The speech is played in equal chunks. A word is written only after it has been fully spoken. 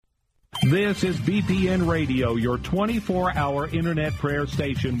This is BPN Radio, your 24-hour internet prayer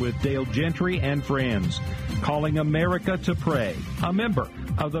station with Dale Gentry and friends, calling America to pray, a member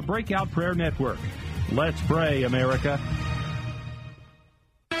of the Breakout Prayer Network. Let's pray, America.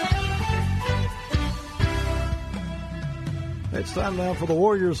 It's time now for the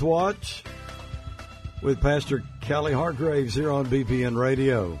Warriors Watch with Pastor Callie Hargraves here on BPN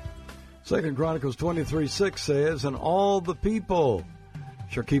Radio. 2 Chronicles 23:6 says, "And all the people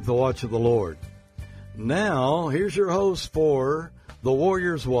shall keep the watch of the Lord." Now, here's your host for the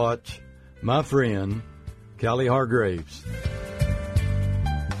Warriors Watch, my friend, Callie Hargraves.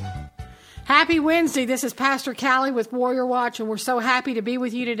 Happy Wednesday. This is Pastor Callie with Warrior Watch, and we're so happy to be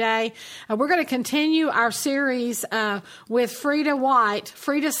with you today. We're going to continue our series with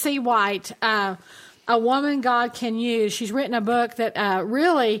Frida C. White, A Woman God Can Use. She's written a book that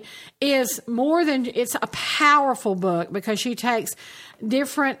really is more than, it's a powerful book because she takes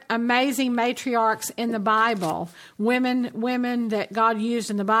different amazing matriarchs in the Bible, women that God used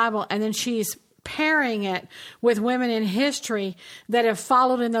in the Bible, and then she's pairing it with women in history that have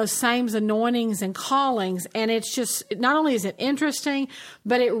followed in those same anointings and callings. And it's just, not only is it interesting,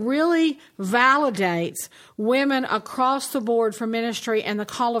 but it really validates women across the board for ministry and the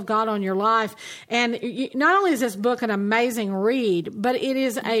call of God on your life. And not only is this book an amazing read, but it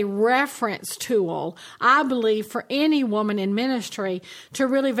is a reference tool, I believe, for any woman in ministry to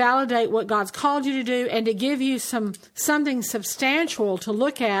really validate what God's called you to do and to give you something substantial to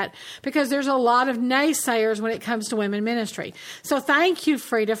look at, because there's a lot of naysayers when it comes to women ministry. So thank you,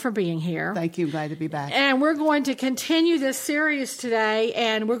 Frida, for being here. Thank you. Glad to be back. And we're going to continue this series today,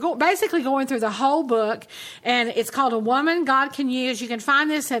 and we're basically going through the whole book, and it's called A Woman God Can Use. You can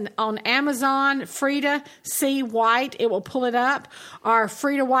find this on Amazon, Frida C. White. It will pull it up, or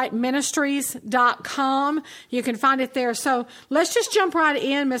FridaWhiteMinistries.com. You can find it there. So let's just jump right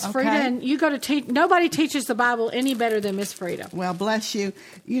in, Miss Frida, and you go to teach. Nobody teaches the Bible any better than Miss Frida. Well, bless you.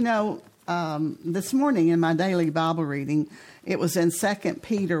 You know, this morning in my daily Bible reading, it was in 2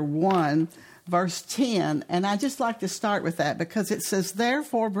 Peter 1, verse 10, and I just like to start with that because it says,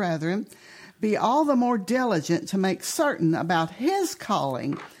 "Therefore, brethren, be all the more diligent to make certain about his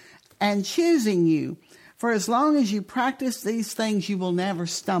calling and choosing you. For as long as you practice these things, you will never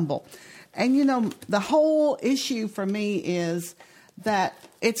stumble." And you know, the whole issue for me is that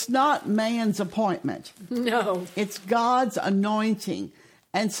it's not man's appointment. No. It's God's anointing.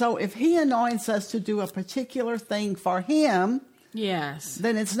 And so if he anoints us to do a particular thing for him, yes,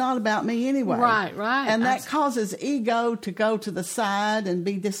 then it's not about me anyway. Right. And that causes ego to go to the side and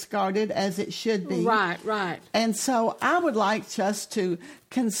be discarded as it should be. Right. And so I would like us to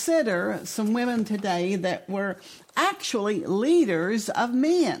consider some women today that were actually leaders of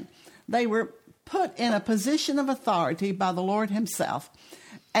men. They were put in a position of authority by the Lord himself,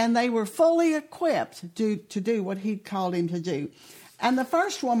 and they were fully equipped to do what he called him to do. And the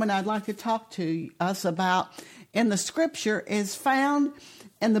first woman I'd like to talk to us about in the scripture is found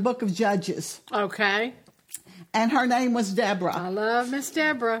in the book of Judges. Okay. And her name was Deborah. I love Miss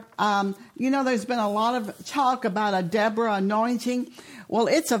Deborah. You know, there's been a lot of talk about a Deborah anointing. Well,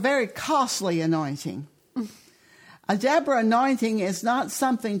 it's a very costly anointing. A Deborah anointing is not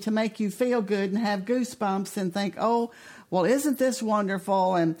something to make you feel good and have goosebumps and think, oh, well, isn't this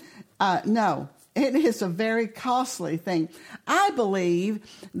wonderful? And no. It is a very costly thing. I believe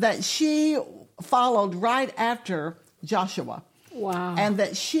that she followed right after Joshua. Wow. And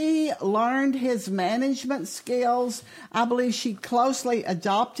that she learned his management skills. I believe she closely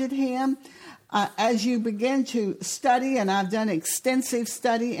adopted him. As you begin to study, and I've done extensive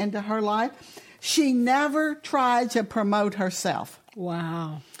study into her life, she never tried to promote herself.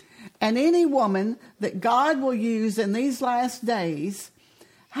 Wow. And any woman that God will use in these last days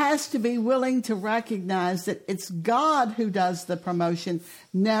has to be willing to recognize that it's God who does the promotion,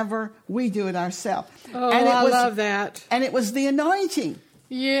 never we do it ourselves. Oh, and I love that. And it was the anointing.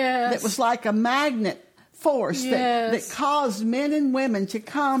 Yes. That was like a magnet force that caused men and women to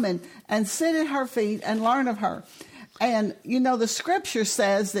come and sit at her feet and learn of her. And, you know, the scripture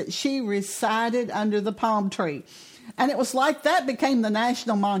says that she resided under the palm tree. And it was like that became the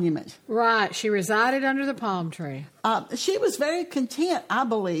national monument. Right. She resided under the palm tree. She was very content, I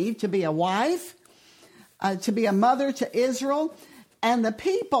believe, to be a wife, to be a mother to Israel. And the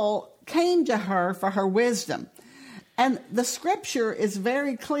people came to her for her wisdom. And the scripture is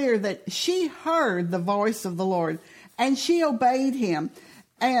very clear that she heard the voice of the Lord and she obeyed him.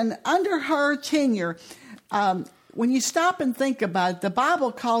 And under her tenure, when you stop and think about it, the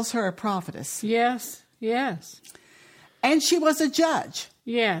Bible calls her a prophetess. Yes. And she was a judge.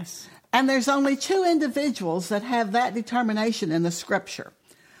 Yes. And there's only two individuals that have that determination in the scripture.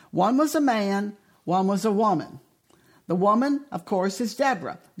 One was a man, one was a woman. The woman, of course, is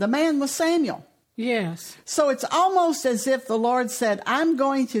Deborah. The man was Samuel. Yes. So it's almost as if the Lord said, I'm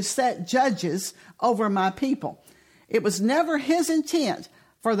going to set judges over my people. It was never his intent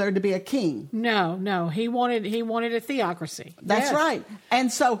for there to be a king. No. He wanted a theocracy. That's Yes. right.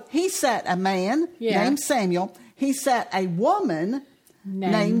 And so he set a man named Samuel. He set a woman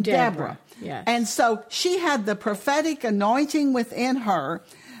named Deborah. Yes. And so she had the prophetic anointing within her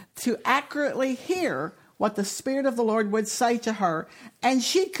to accurately hear what the Spirit of the Lord would say to her. And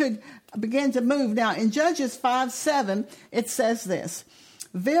she could begin to move. Now, in Judges 5:7, it says this: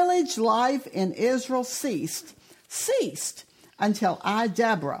 village life in Israel ceased until I,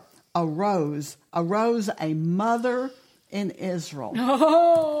 Deborah, arose a mother in Israel.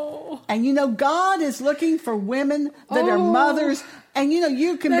 Oh. And you know, God is looking for women that are mothers. And you know,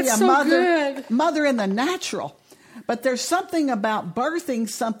 you can be a so mother in the natural. But there's something about birthing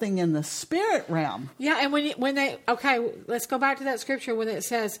something in the spirit realm. Yeah, and let's go back to that scripture when it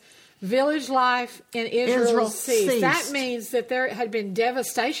says village life in Israel ceased. That means that there had been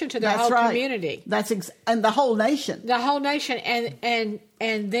devastation to their whole community. And the whole nation. The whole nation, and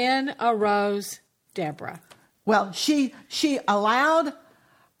then arose Deborah. Well, she allowed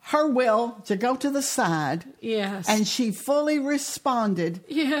her will to go to the side. Yes. And she fully responded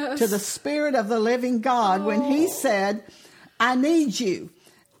yes. to the Spirit of the living God when he said, I need you.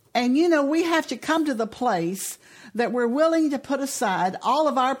 And you know, we have to come to the place that we're willing to put aside all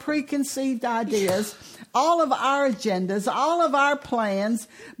of our preconceived ideas, all of our agendas, all of our plans,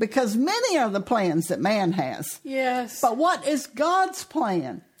 because many are the plans that man has. Yes. But what is God's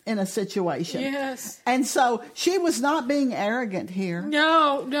plan in a situation? Yes. And so she was not being arrogant here.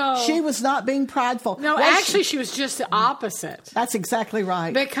 No. She was not being prideful. No, actually, she was just the opposite. That's exactly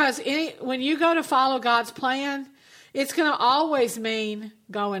right. Because when you go to follow God's plan, it's going to always mean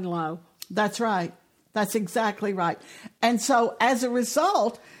going low. That's right. That's exactly right. And so as a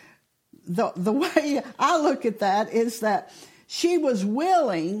result, the way I look at that is that she was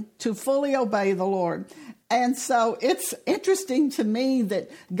willing to fully obey the Lord. And so it's interesting to me that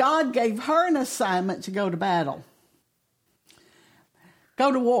God gave her an assignment to go to battle,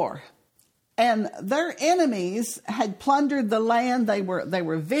 go to war. And their enemies had plundered the land. They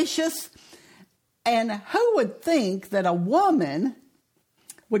were vicious. And who would think that a woman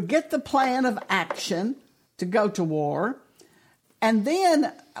would get the plan of action to go to war and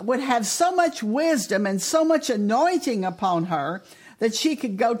then would have so much wisdom and so much anointing upon her that she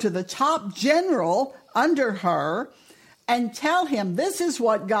could go to the top general under her and tell him, this is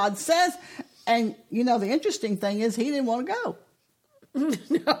what God says. And, you know, the interesting thing is he didn't want to go.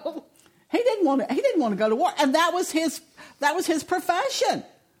 No. He didn't want to go to war. And that was his profession.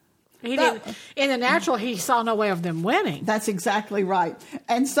 He didn't. In the natural, he saw no way of them winning. That's exactly right.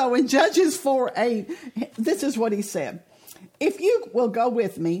 And so in Judges 4:8, this is what he said. If you will go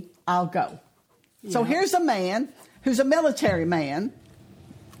with me, I'll go. Yeah. So here's a man who's a military man,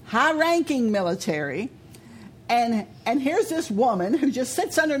 high-ranking military, and here's this woman who just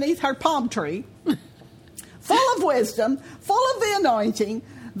sits underneath her palm tree, full of wisdom, full of the anointing,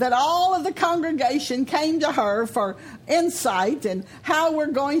 that all of the congregation came to her for insight and how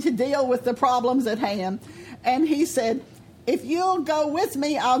we're going to deal with the problems at hand. And he said, if you'll go with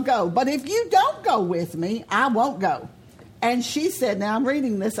me, I'll go. But if you don't go with me, I won't go. And she said, now I'm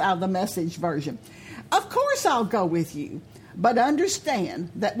reading this out of the Message version. Of course I'll go with you, but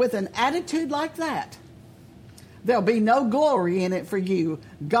understand that with an attitude like that, there'll be no glory in it for you.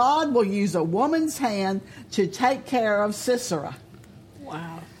 God will use a woman's hand to take care of Sisera.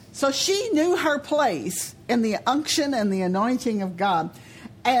 Wow. So she knew her place in the unction and the anointing of God.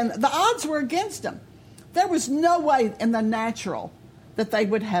 And the odds were against them. There was no way in the natural that they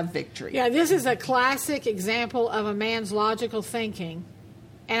would have victory. Yeah, this is a classic example of a man's logical thinking.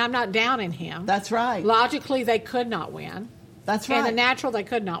 And I'm not downing him. That's right. Logically, they could not win. That's right. In the natural, they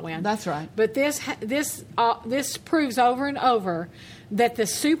could not win. That's right. But this proves over and over that the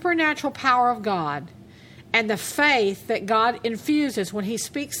supernatural power of God and the faith that God infuses when he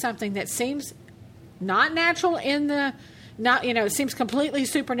speaks something that seems not natural it seems completely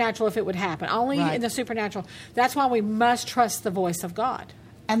supernatural if it would happen, only right. in the supernatural. That's why we must trust the voice of God.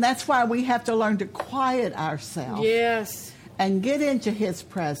 And that's why we have to learn to quiet ourselves. Yes. And get into his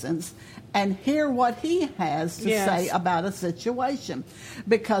presence and hear what he has to say about a situation.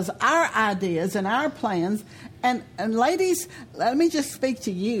 Because our ideas and our plans, and ladies, let me just speak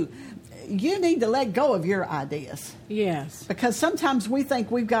to you. You need to let go of your ideas. Yes. Because sometimes we think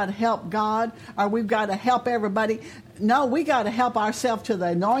we've got to help God or we've got to help everybody. No, we got to help ourselves to the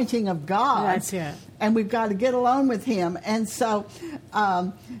anointing of God. That's it. and we've got to get along with him. And so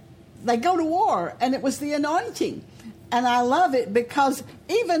they go to war, and it was the anointing. And I love it because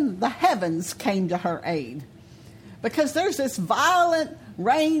even the heavens came to her aid. Because there's this violent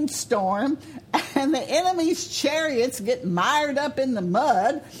rainstorm, and the enemy's chariots get mired up in the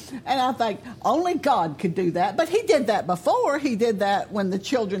mud. And I think only God could do that. But he did that before. He did that when the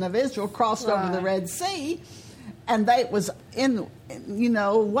children of Israel crossed over the Red Sea. And they was in,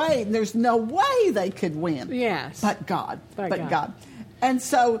 way. There's no way they could win. Yes. But God. But God. And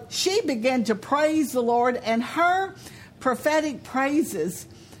so she began to praise the Lord, and her prophetic praises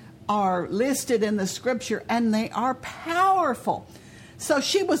are listed in the scripture, and they are powerful. So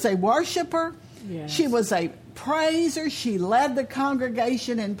she was a worshiper. Yes. She was a praiser. She led the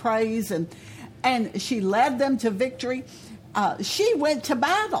congregation in praise, and she led them to victory. She went to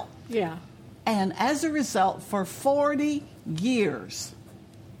battle. Yeah. And as a result, for 40 years,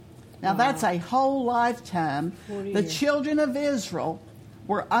 now that's a whole lifetime, the children of Israel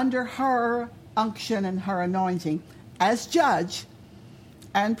were under her unction and her anointing as judge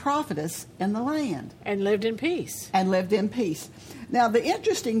and prophetess in the land. And lived in peace. Now, the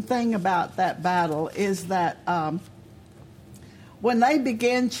interesting thing about that battle is that when they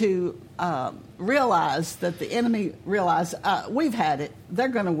began to realize that the enemy realized, we've had it, they're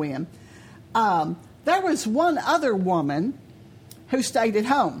going to win, there was one other woman who stayed at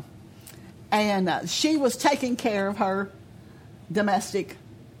home. And she was taking care of her domestic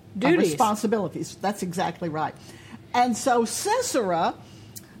responsibilities. That's exactly right. And so Sisera,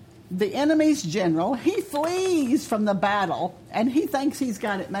 the enemy's general, he flees from the battle, and he thinks he's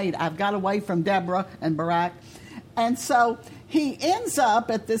got it made. I've got away from Deborah and Barak. And so he ends up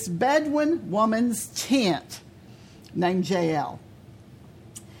at this Bedouin woman's tent named Jael.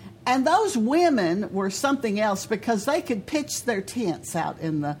 And those women were something else because they could pitch their tents out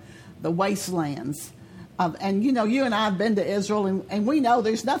in the wastelands. And, you and I have been to Israel, and we know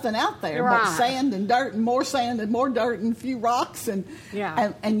there's nothing out there but sand and dirt and more dirt and a few rocks. And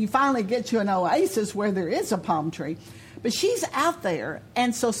you finally get to an oasis where there is a palm tree. But she's out there,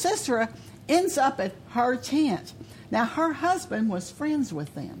 and so Sisera ends up at her tent. Now, her husband was friends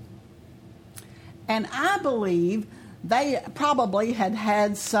with them. And I believe they probably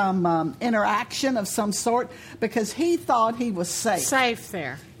had some interaction of some sort because he thought he was safe. Safe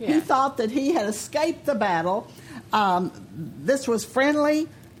there. Yeah. He thought that he had escaped the battle. This was friendly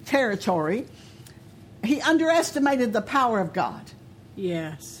territory. He underestimated the power of God.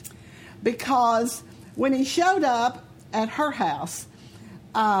 Yes. Because when he showed up at her house,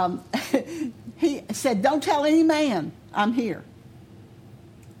 he said, "Don't tell any man I'm here."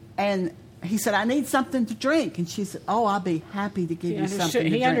 And he said, "I need something to drink." And she said, "Oh, I'll be happy to give you something to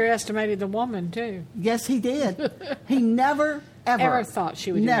drink." He underestimated the woman, too. Yes, he did. He never, ever thought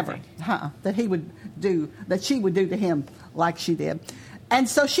she would do anything. That she would do to him like she did. And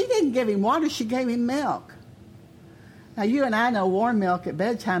so she didn't give him water, she gave him milk. Now, you and I know warm milk at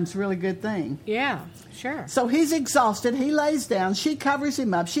bedtime is a really good thing. Yeah, sure. So he's exhausted. He lays down. She covers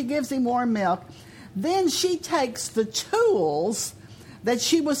him up. She gives him warm milk. Then she takes the tools that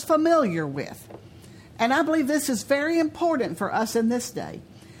she was familiar with. And I believe this is very important for us in this day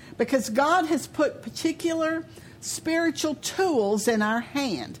because God has put particular spiritual tools in our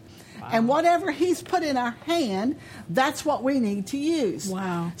hand. Wow. And whatever he's put in our hand, that's what we need to use.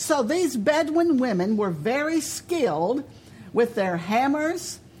 Wow. So these Bedouin women were very skilled with their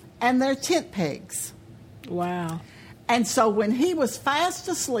hammers and their tent pegs. Wow. And so when he was fast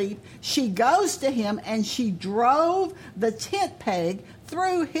asleep, she goes to him and she drove the tent peg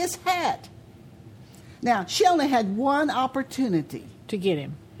through his hat. Now, she only had one opportunity to get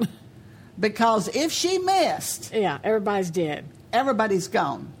him. Because if she missed... Yeah, everybody's dead. Everybody's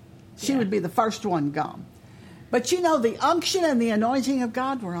gone. She would be the first one gone. But the unction and the anointing of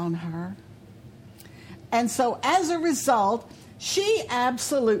God were on her. And so as a result, she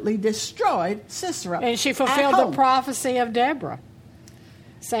absolutely destroyed Sisera. And she fulfilled the prophecy of Deborah,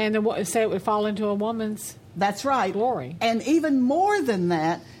 saying it would fall into a woman's That's right. glory. And even more than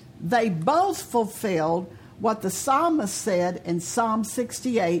that, they both fulfilled what the psalmist said in Psalm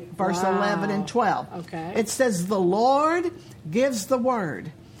 68, verse 11 and 12. Okay. It says, "The Lord gives the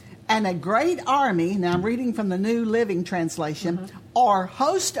word, and a great army," now I'm reading from the New Living Translation, "or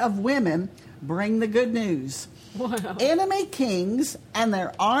host of women bring the good news. Wow. Enemy kings and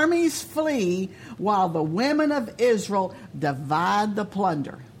their armies flee, while the women of Israel divide the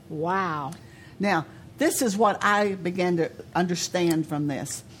plunder." Wow. Now, this is what I began to understand from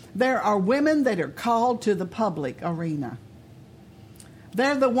this. There are women that are called to the public arena.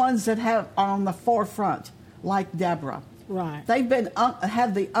 They're the ones that are on the forefront, like Deborah. Right. They've been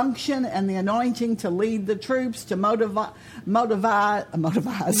have the unction and the anointing to lead the troops, to motivate. What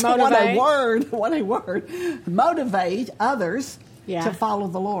a word! What a word! Motivate others to follow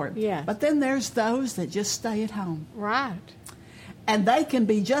the Lord. Yeah. But then there's those that just stay at home. Right. And they can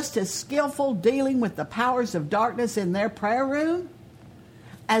be just as skillful dealing with the powers of darkness in their prayer room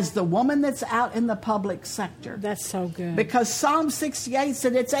as the woman that's out in the public sector. That's so good. Because Psalm 68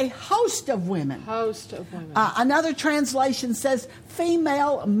 said it's a host of women. Host of women. Another translation says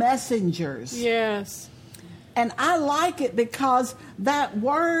female messengers. Yes. And I like it because that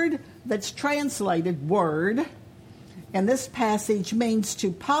word that's translated word in this passage means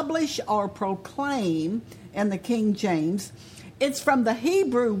to publish or proclaim in the King James. It's from the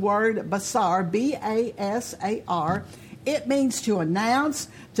Hebrew word basar, B-A-S-A-R. It means to announce,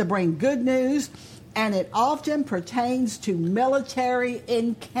 to bring good news, and it often pertains to military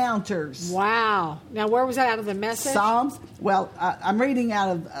encounters. Wow. Now, where was that out of the Message? Psalms. Well, I'm reading out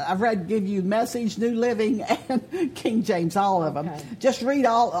of, give you Message, New Living, and King James, all of them. Okay. Just read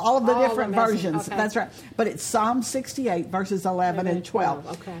all of the different versions. Okay. That's right. But it's Psalm 68, verses 11 and 12.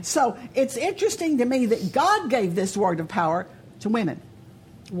 Okay. So it's interesting to me that God gave this word of power to women.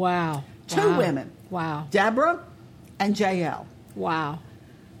 Wow. Two women. Wow. Deborah and Jael. Wow.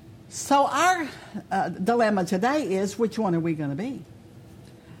 So our dilemma today is, which one are we going to be?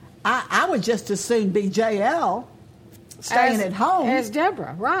 I would just as soon be Jael, staying at home. As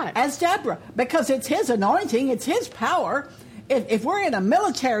Deborah, right. As Deborah, because it's his anointing, it's his power. If we're in a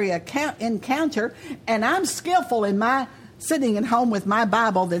military encounter and I'm skillful in my sitting at home with my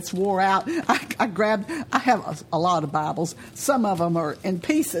Bible that's wore out, I have a lot of Bibles. Some of them are in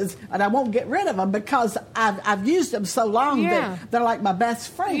pieces, and I won't get rid of them because I've used them so long that they're like my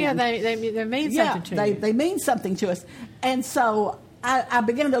best friend. Yeah, they mean something to you. They mean something to us. And so I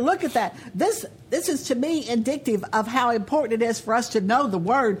began to look at that. This is, to me, indicative of how important it is for us to know the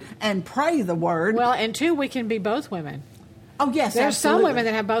Word and pray the Word. Well, and two, we can be both women. Oh, yes, There's absolutely. some women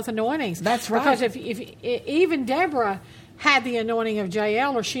that have both anointings. That's right. Because if even Deborah had the anointing of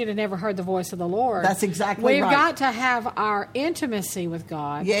Jael, or she'd have never heard the voice of the Lord. That's exactly right. We've got to have our intimacy with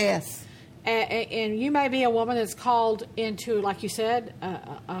God. Yes. And you may be a woman that's called into, like you said,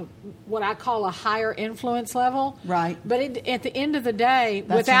 what I call a higher influence level. Right. But at the end of the day,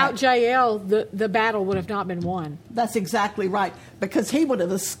 without Jael, the battle would have not been won. That's exactly right. Because he would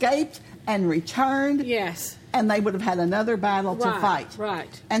have escaped and returned. Yes. And they would have had another battle to fight.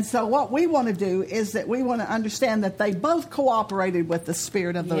 Right. And so what we want to do is that we want to understand that they both cooperated with the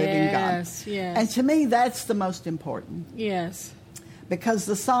Spirit of the living God. Yes. And to me, that's the most important. Yes. Because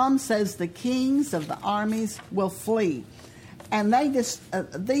the Psalm says the kings of the armies will flee. And they just,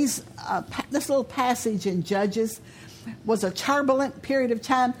 this little passage in Judges was a turbulent period of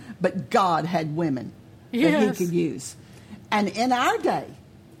time, but God had women that he could use. And in our day,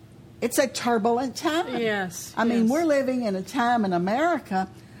 it's a turbulent time. Yes. I mean, we're living in a time in America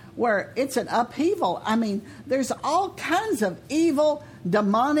where it's an upheaval. I mean, there's all kinds of evil,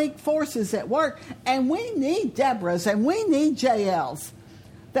 demonic forces at work. And we need Deborahs and we need Jaels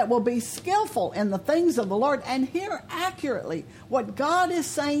that will be skillful in the things of the Lord and hear accurately what God is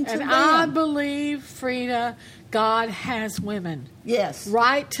saying to them. And I believe, Frida, God has women. Yes.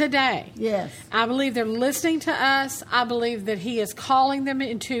 Right today. Yes. I believe they're listening to us. I believe that He is calling them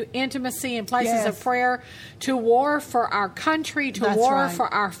into intimacy and places of prayer, to war for our country, to war for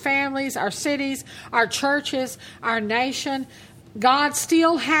our families, our cities, our churches, our nation. God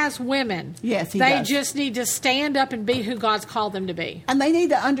still has women. Yes, He does. They just need to stand up and be who God's called them to be. And they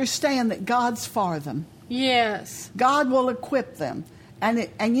need to understand that God's for them. Yes. God will equip them.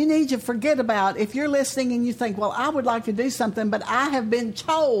 And you need to forget about, if you're listening and you think, well, I would like to do something, but I have been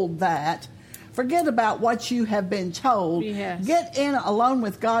told that. Forget about what you have been told. Yes. Get in alone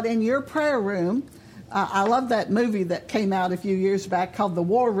with God in your prayer room. I love that movie that came out a few years back called The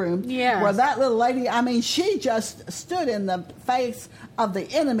War Room. Yes. Where that little lady, I mean, she just stood in the face of the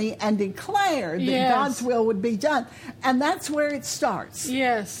enemy and declared that God's will would be done. And that's where it starts.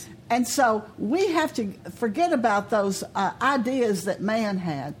 Yes. And so we have to forget about those ideas that man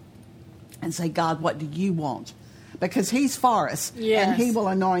had and say, God, what do you want? Because He's for us and He will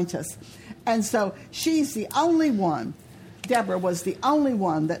anoint us. And so she's the only one. Deborah was the only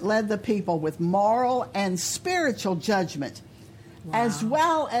one that led the people with moral and spiritual judgment, as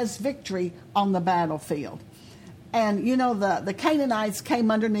well as victory on the battlefield. And, you know, the Canaanites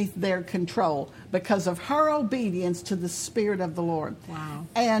came underneath their control because of her obedience to the Spirit of the Lord. Wow.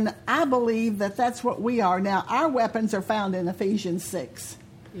 And I believe that that's what we are. Now, our weapons are found in Ephesians 6.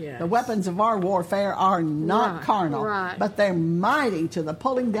 Yes. The weapons of our warfare are not carnal, but they're mighty to the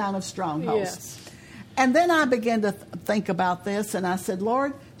pulling down of strongholds. Yes. And then I began to think about this, and I said,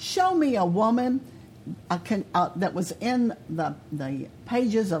 Lord, show me a woman that was in the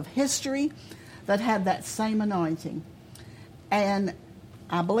pages of history that had that same anointing. And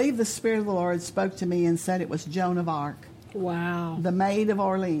I believe the Spirit of the Lord spoke to me and said it was Joan of Arc. Wow. The Maid of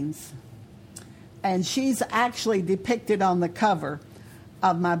Orleans. And she's actually depicted on the cover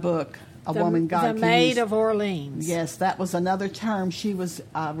of my book, A Woman God Can Use. The Maid of Orleans. Yes, that was another term she was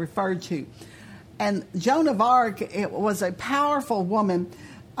referred to. And Joan of Arc, it was a powerful woman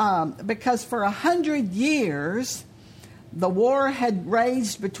because for 100 years, the war had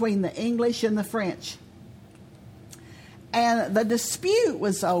raged between the English and the French. And the dispute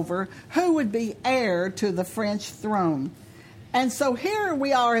was over who would be heir to the French throne. And so here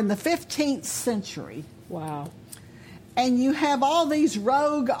we are in the 15th century. Wow. And you have all these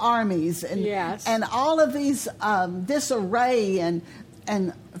rogue armies and, yes. and all of these disarray and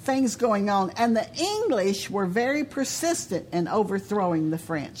things going on. And the English were very persistent in overthrowing the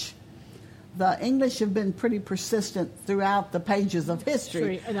French. The English have been pretty persistent throughout the pages of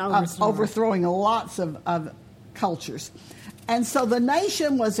history, overthrowing lots of cultures. And so the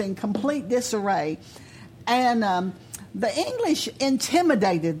nation was in complete disarray. And the English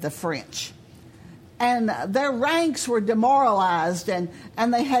intimidated the French. And their ranks were demoralized, and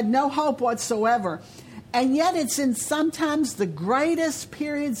they had no hope whatsoever. And yet it's in sometimes the greatest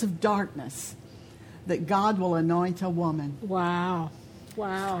periods of darkness that God will anoint a woman. Wow.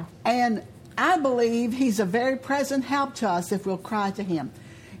 Wow. And I believe he's a very present help to us if we'll cry to him.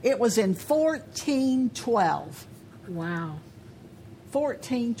 It was in 1412. Wow.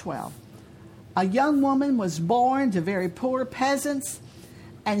 1412. A young woman was born to very poor peasants,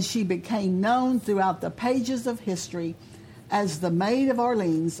 and she became known throughout the pages of history as the Maid of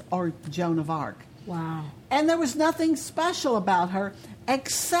Orleans or Joan of Arc. Wow. And there was nothing special about her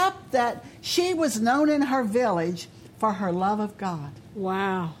except that she was known in her village for her love of God.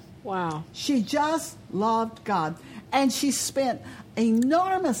 Wow. Wow. She just loved God. And she spent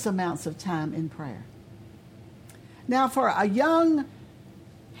enormous amounts of time in prayer. Now, for a young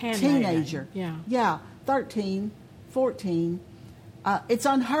teenager, 13, 14, it's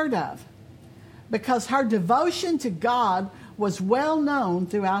unheard of because her devotion to God was well known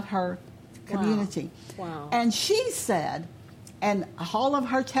throughout her community. Wow. And she said, and all of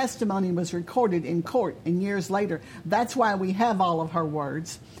her testimony was recorded in court and years later. That's why we have all of her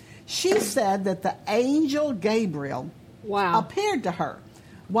words. She said that the angel Gabriel appeared to her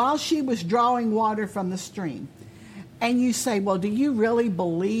while she was drawing water from the stream. And you say, well, do you really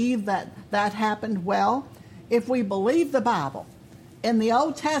believe that happened? Well, if we believe the Bible, in the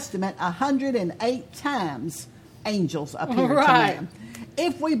Old Testament, 108 times angels appeared to man.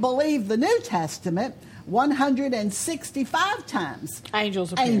 If we believe the New Testament, 165 times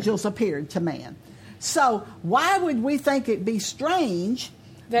angels appeared to man. So why would we think it'd be strange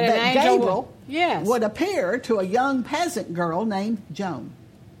that Gabriel would appear to a young peasant girl named Joan?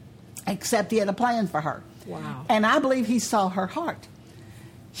 Except he had a plan for her. Wow. And I believe he saw her heart.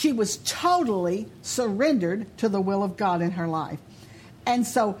 She was totally surrendered to the will of God in her life. And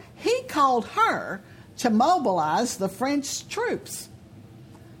so he called her to mobilize the French troops.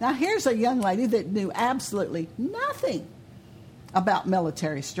 Now, here's a young lady that knew absolutely nothing about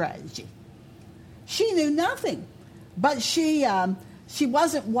military strategy. She knew nothing, but she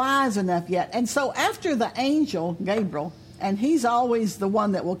wasn't wise enough yet. And so after the angel, Gabriel, and he's always the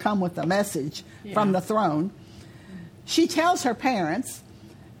one that will come with the message from the throne, she tells her parents,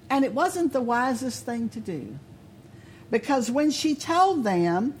 and it wasn't the wisest thing to do. Because when she told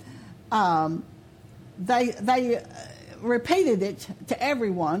them, they repeated it to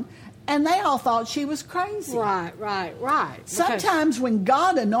everyone, and they all thought she was crazy. Right. Sometimes when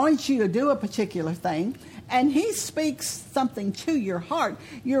God anoints you to do a particular thing, and he speaks something to your heart,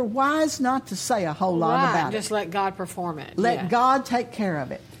 you're wise not to say a whole lot about it. Just let God perform it. Let God take care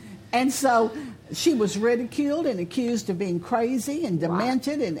of it. And so she was ridiculed and accused of being crazy and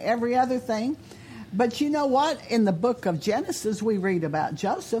demented and every other thing. But you know what? In the book of Genesis, we read about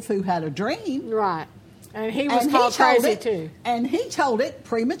Joseph, who had a dream. Right. And he was called crazy too. And he told it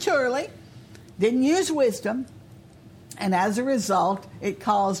prematurely, didn't use wisdom. And as a result, it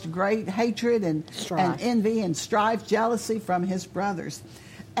caused great hatred and envy and strife, jealousy from his brothers.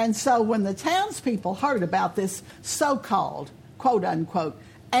 And so when the townspeople heard about this so-called, quote-unquote,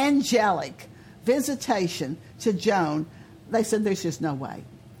 angelic visitation to Joan, they said, there's just no way.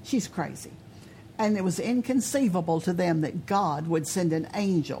 She's crazy. And it was inconceivable to them that God would send an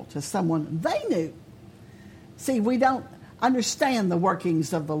angel to someone they knew. See, understand the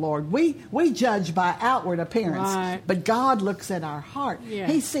workings of the Lord. We judge by outward appearance, Right. but God looks at our heart. Yeah.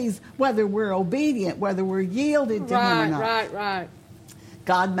 He sees whether we're obedient, whether we're yielded to Him or not. Right.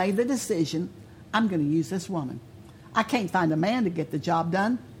 God made the decision, I'm going to use this woman. I can't find a man to get the job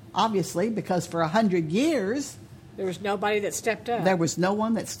done, obviously, because for 100 years, There was nobody that stepped up. there was no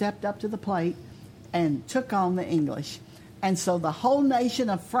one that stepped up to the plate and took on the English. And so the whole nation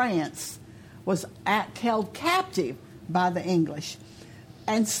of France was held captive by the English.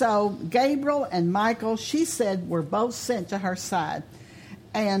 And so Gabriel and Michael, she said, were both sent to her side.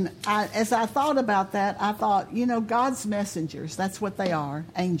 And as I thought about that, I thought, God's messengers, that's what they are,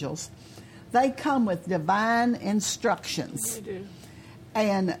 angels. They come with divine instructions. They do.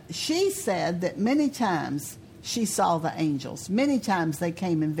 And she said that many times she saw the angels. Many times they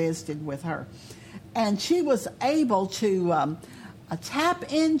came and visited with her. And she was able to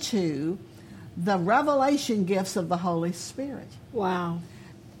tap into the revelation gifts of the Holy Spirit. Wow.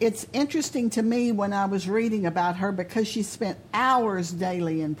 It's interesting to me when I was reading about her because she spent hours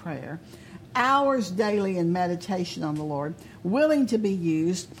daily in prayer, hours daily in meditation on the Lord, willing to be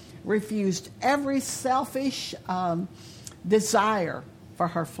used, refused every selfish desire for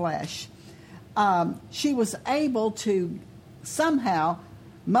her flesh. She was able to somehow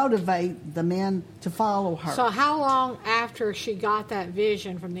motivate the men to follow her. So how long after she got that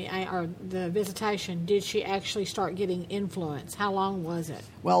vision from the visitation did she actually start getting influence? How long was it?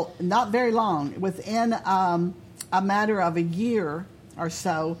 Well, not very long. Within a matter of a year or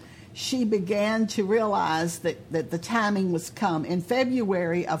so, she began to realize that the timing was come. In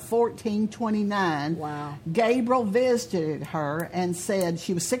February of 1429, Wow. Gabriel visited her and said,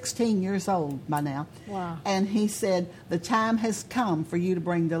 she was 16 years old by now, Wow. and he said, the time has come for you to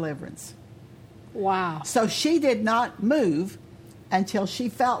bring deliverance. Wow. So she did not move until she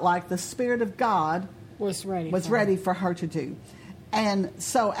felt like the Spirit of God Was ready. was for her. ready for her to do. And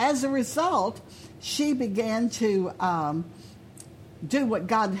so as a result, she began to do what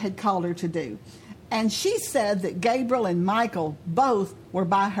God had called her to do. And she said that Gabriel and Michael both were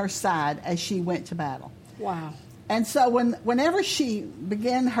by her side as she went to battle. Wow. And so whenever she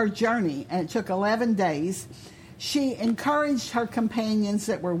began her journey, and it took 11 days, she encouraged her companions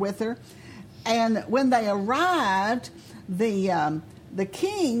that were with her. And when they arrived, the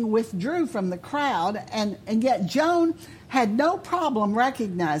king withdrew from the crowd, and yet Joan had no problem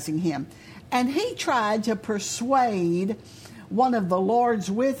recognizing him. And he tried to persuade one of the lords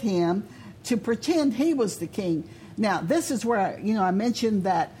with him to pretend he was the king. Now, this is where, I mentioned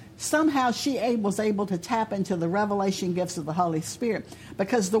that somehow she was able to tap into the revelation gifts of the Holy Spirit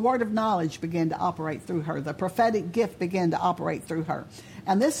because the word of knowledge began to operate through her. The prophetic gift began to operate through her.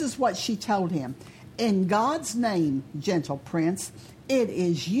 And this is what she told him. In God's name, gentle prince, it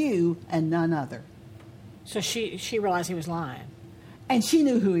is you and none other. So she realized he was lying. And she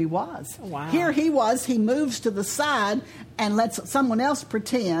knew who he was. Wow. Here he was. He moves to the side and lets someone else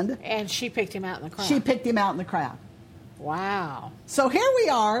pretend. And she picked him out in the crowd. She picked him out in the crowd. Wow. So here we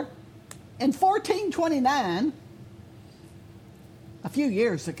are in 1429, a few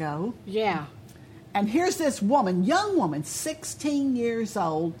years ago. Yeah. And here's this woman, young woman, 16 years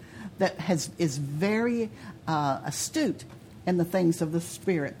old, that is very astute in the things of the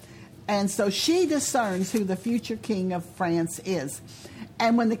Spirit. And so she discerns who the future king of France is.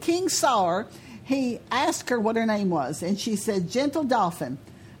 And when the king saw her, he asked her what her name was. And she said, Gentle Dauphin,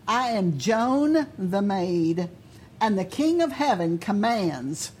 I am Joan the maid, and the king of heaven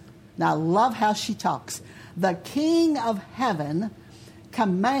commands. Now I love how she talks. The king of heaven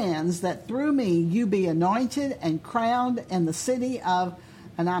commands that through me you be anointed and crowned in the city of,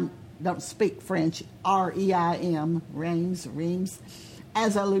 and I don't speak French, R-E-I-M, Reims,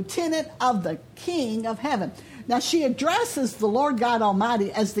 as a lieutenant of the King of Heaven. Now, she addresses the Lord God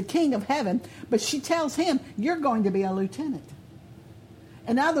Almighty as the King of Heaven, but she tells him, you're going to be a lieutenant.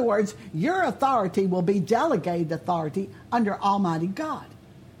 In other words, your authority will be delegated authority under Almighty God.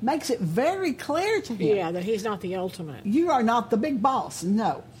 Makes it very clear to him. Yeah, that he's not the ultimate. You are not the big boss,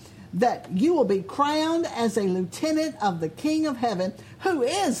 no. That you will be crowned as a lieutenant of the King of Heaven, who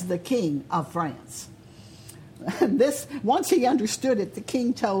is the King of France. This, once he understood it, the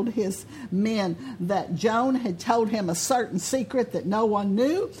king told his men that Joan had told him a certain secret that no one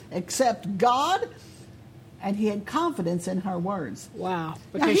knew except God, and he had confidence in her words. Wow.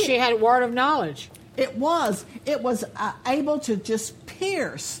 Because she had a word of knowledge. It was able to just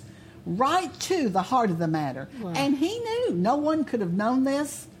pierce right to the heart of the matter. Wow. And he knew no one could have known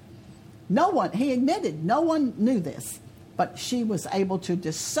this. No one, he admitted, no one knew this. But she was able to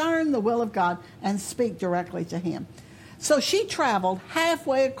discern the will of God and speak directly to him. So she traveled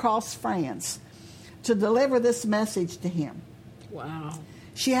halfway across France to deliver this message to him. Wow.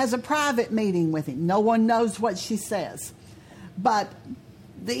 She has a private meeting with him. No one knows what she says. But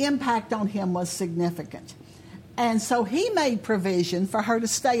the impact on him was significant. And so he made provision for her to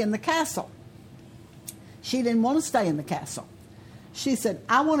stay in the castle. She didn't want to stay in the castle. She said,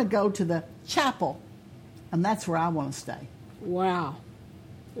 I want to go to the chapel, and that's where I want to stay. Wow.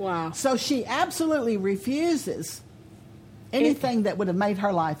 Wow. So she absolutely refuses anything that would have made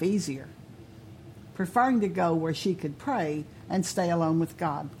her life easier, preferring to go where she could pray and stay alone with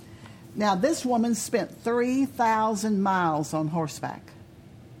God. Now, this woman spent 3,000 miles on horseback.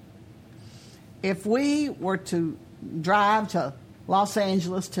 If we were to drive to Los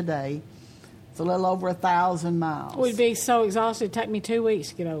Angeles today, it's a little over 1,000 miles. We'd be so exhausted, it'd take me 2 weeks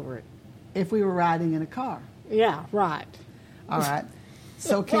to get over it. If we were riding in a car. Yeah, right. All right.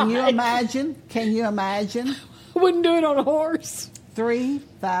 So can you imagine? Can you imagine? I wouldn't do it on a horse.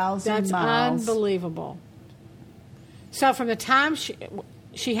 3,000 miles. That's unbelievable. So from the time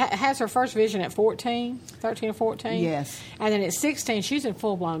she has her first vision at 13 or 14? Yes. And then at 16, she's in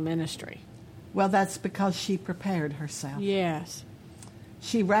full-blown ministry. Well, that's because she prepared herself. Yes.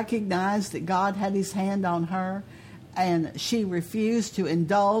 She recognized that God had his hand on her, and she refused to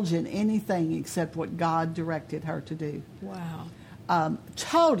indulge in anything except what God directed her to do. Wow.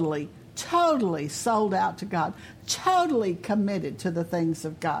 Totally sold out to God, totally committed to the things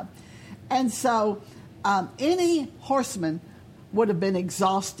of God. And so any horseman would have been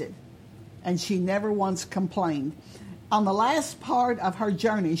exhausted, and she never once complained. On the last part of her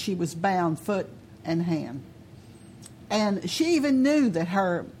journey, she was bound foot and hand. And she even knew that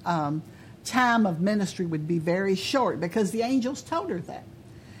her time of ministry would be very short because the angels told her that.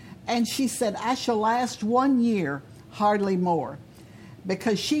 And she said, I shall last 1 year, hardly more,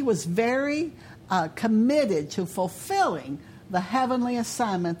 because she was very committed to fulfilling the heavenly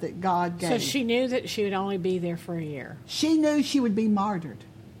assignment that God gave. So she knew that she would only be there for a year. She knew she would be martyred.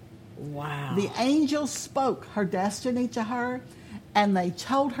 Wow. The angels spoke her destiny to her, and they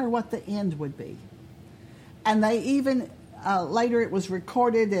told her what the end would be. And they even, later it was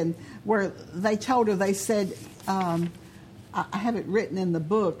recorded, and where they told her, they said, I have it written in the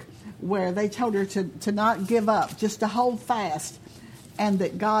book, where they told her to not give up, just to hold fast, and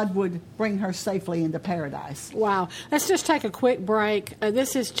that God would bring her safely into paradise. Wow. Let's just take a quick break.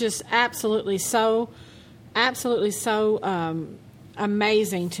 This is just absolutely so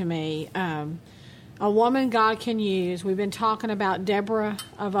amazing to me. A woman God can use. We've been talking about Deborah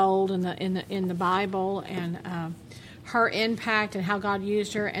of old in the Bible, and her impact and how God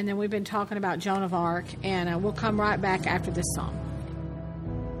used her, and then we've been talking about Joan of Arc, and we'll come right back after this song.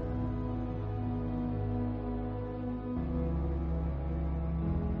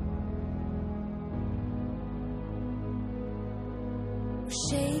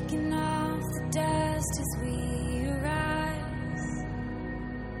 Shaking off the dust as we arise.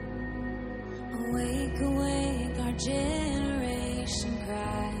 Awake, awake, our generation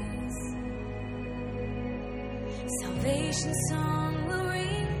cries. Salvation song will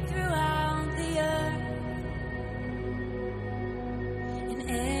ring throughout the earth, and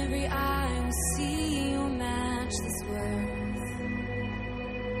every eye will see your matchless worth.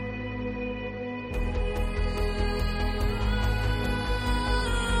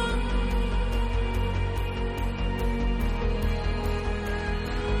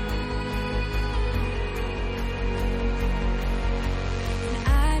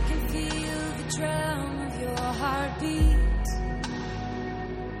 Drum of your heartbeat,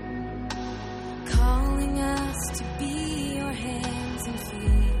 calling us to be your hands and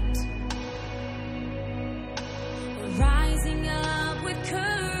feet. We're rising up with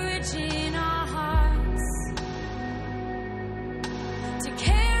courage in our hearts to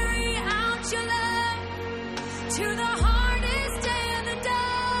carry out your love to the hardest and the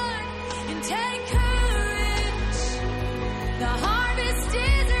dark, and take courage. The harvest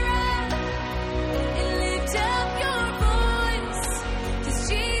is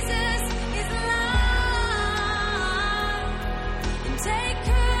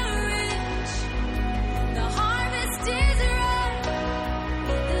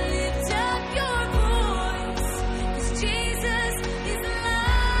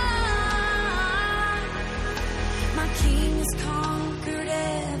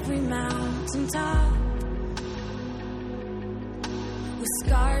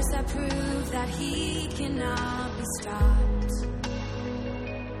scars that prove that he cannot be stopped.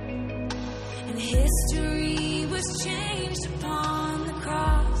 And history was changed upon the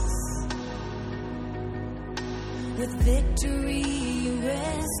cross. With victory you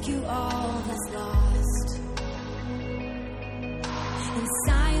rescue all that's lost. And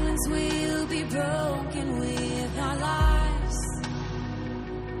silence will be broken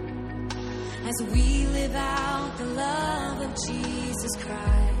as we live out the love of Jesus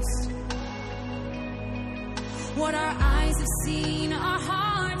Christ. What our eyes have seen, our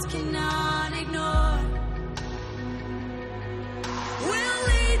hearts cannot ignore. We'll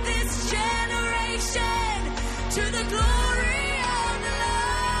lead this generation to the glory of the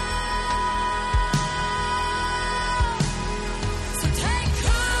Lord. So take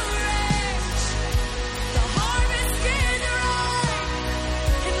courage, the harvest is ripe,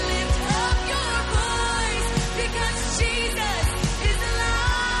 and lift up your voice, because Jesus is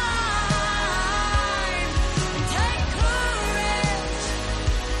alive. And take courage,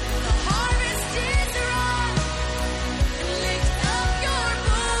 the harvest is ripe, and lift up your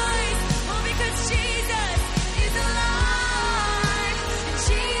voice, oh, because Jesus is alive. And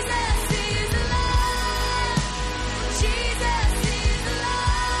Jesus is alive. Jesus is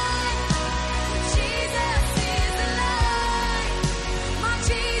alive. Jesus is alive. My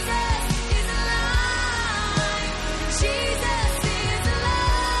Jesus is alive. Jesus is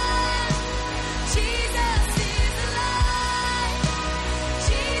alive. Jesus is alive.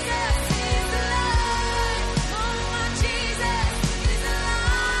 Jesus is alive. Oh, my Jesus is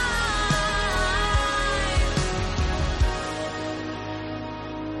alive.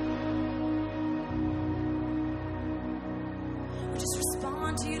 We just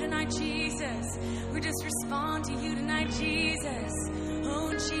respond to you tonight, Jesus. We just respond to you tonight, Jesus.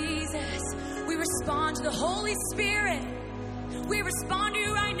 Oh, Jesus. We respond to the Holy Spirit. We respond to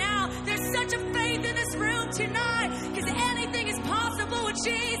you right now. There's such a faith in this room tonight, because anything is possible with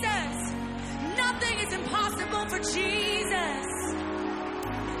Jesus. Nothing is impossible for Jesus.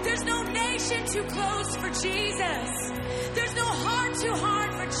 There's no nation too close for Jesus. There's no heart too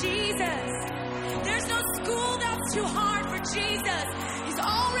hard for Jesus. There's no school that's too hard for Jesus. He's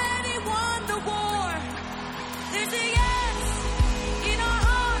already won the war. There's a yes in our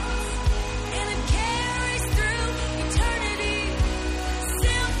hearts, and it carries through eternity.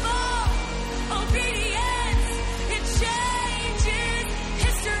 Simple obedience, it changes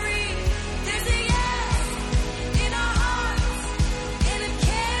history. There's a yes in our hearts, and it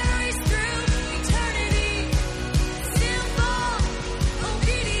carries through eternity. Simple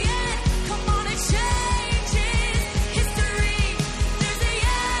obedience, come on, it changes history. There's a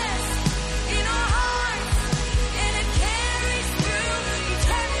yes in our hearts, and it carries through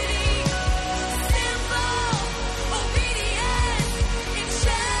eternity. Simple obedience, it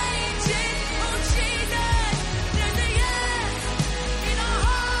changes. Oh, Jesus, there's a yes in our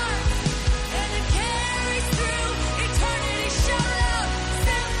hearts, and it carries through eternity. Shout it out.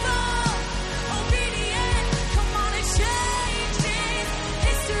 Simple obedience, come on, it changes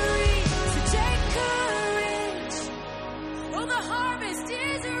history. So take courage. Oh, the harvest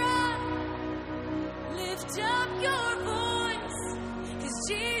is ripe. Lift up your voice, 'cause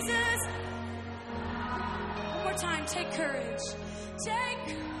Jesus. One more time, take courage.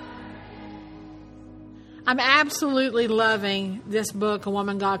 Take. I'm absolutely loving this book, A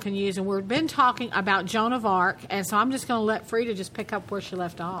Woman God Can Use, and we've been talking about Joan of Arc, and so I'm just going to let Frida just pick up where she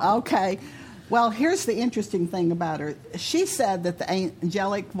left off. Okay. Well, here's the interesting thing about her. She said that the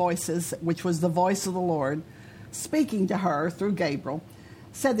angelic voices, which was the voice of the Lord, speaking to her through Gabriel,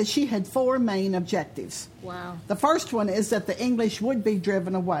 said that she had 4 main objectives. Wow. The first one is that the English would be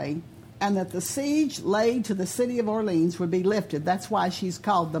driven away, and that the siege laid to the city of Orleans would be lifted. That's why she's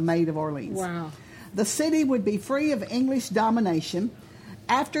called the Maid of Orleans. Wow. The city would be free of English domination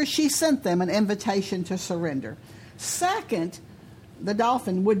after she sent them an invitation to surrender. Second, the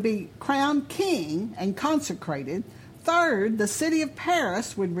Dauphin would be crowned king and consecrated. Third, the city of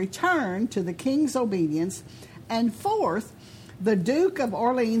Paris would return to the king's obedience. And fourth, the Duke of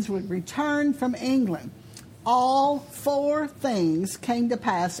Orleans would return from England. All 4 things came to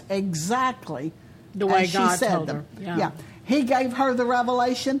pass exactly The way as God she said told them. her. Yeah. He gave her the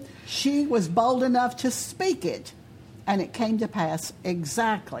revelation. She was bold enough to speak it, and it came to pass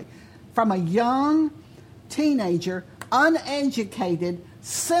exactly. From a young teenager, uneducated,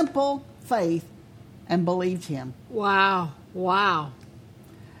 simple faith, and believed him. Wow. Wow.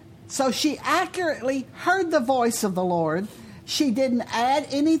 So she accurately heard the voice of the Lord. She didn't add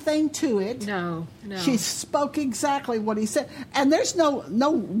anything to it. No. She spoke exactly what he said. And there's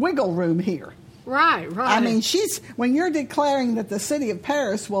no wiggle room here. Right. I mean, when you're declaring that the city of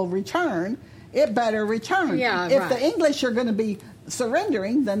Paris will return, it better return. Yeah, if right. the English are going to be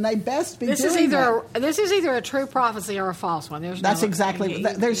surrendering, then they best be this doing is either that. this is either a true prophecy or a false one. That's exactly.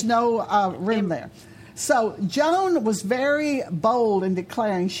 There's no room there. So Joan was very bold in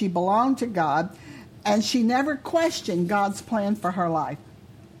declaring she belonged to God, and she never questioned God's plan for her life.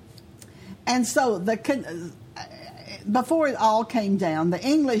 And so before it all came down, the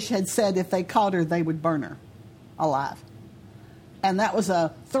English had said if they caught her, they would burn her alive. And that was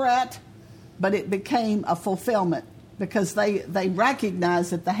a threat, but it became a fulfillment because they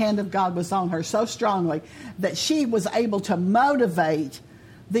recognized that the hand of God was on her so strongly that she was able to motivate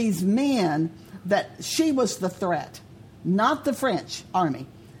these men that she was the threat, not the French army.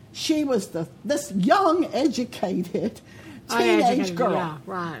 She was this young, educated teenage girl. Yeah,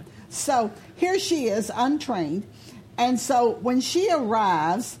 right. So here she is, untrained. And so when she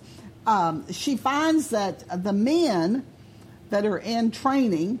arrives, she finds that the men that are in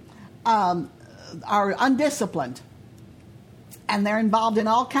training are undisciplined. And they're involved in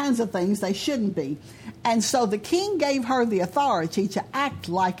all kinds of things they shouldn't be. And so the king gave her the authority to act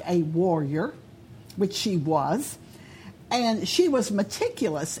like a warrior, which she was. And she was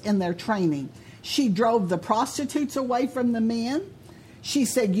meticulous in their training. She drove the prostitutes away from the men. She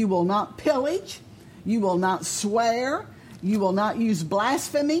said, you will not pillage. You will not swear. You will not use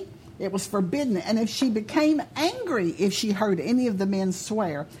blasphemy. It was forbidden. And if she became angry if she heard any of the men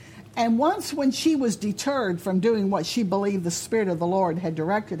swear. And once when she was deterred from doing what she believed the Spirit of the Lord had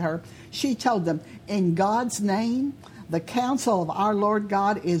directed her, she told them, in God's name, the counsel of our Lord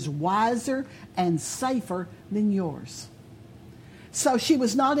God is wiser and safer than yours. So she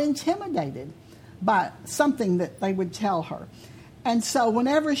was not intimidated by something that they would tell her. And so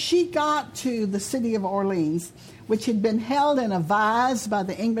whenever she got to the city of Orleans, which had been held in a vise by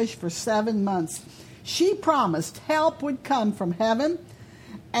the English for 7 months, she promised help would come from heaven,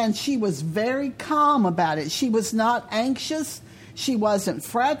 and she was very calm about it. She was not anxious. She wasn't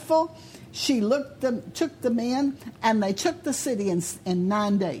fretful. She took them in, and they took the city in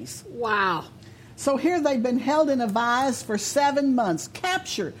 9 days. Wow. So here they've been held in a vise for 7 months,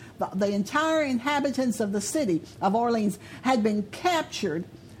 captured. The entire inhabitants of the city of Orleans had been captured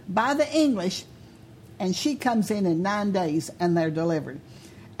by the English, and she comes in 9 days, and they're delivered.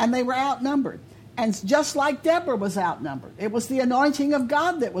 And they were outnumbered. And just like Deborah was outnumbered, it was the anointing of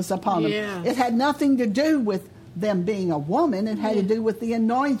God that was upon them. Yeah. It had nothing to do with them being a woman. It had to do with the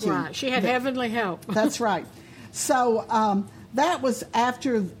anointing. Right. She had heavenly help. That's right. So that was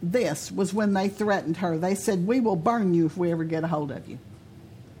after this was when they threatened her. They said, we will burn you if we ever get a hold of you.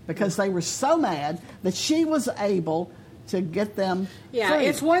 Because they were so mad that she was able to get them free.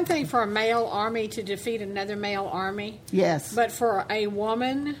 It's one thing for a male army to defeat another male army. Yes. But for a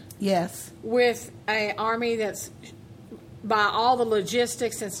woman with an army that's by all the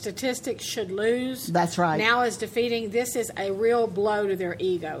logistics and statistics should lose. That's right. Now is defeating. This is a real blow to their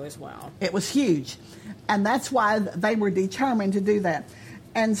ego as well. It was huge. And that's why they were determined to do that.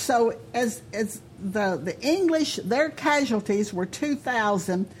 And so as the English, their casualties were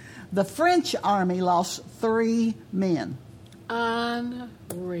 2,000. The French army lost 3 men.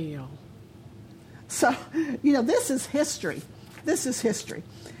 Unreal. So, this is history. This is history.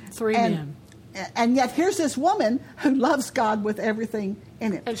 3 men. And yet here's this woman who loves God with everything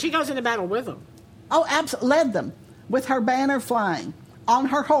in it. And she goes into battle with them. Oh, absolutely. Led them with her banner flying on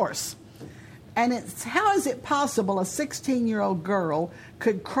her horse. And how is it possible a 16-year-old girl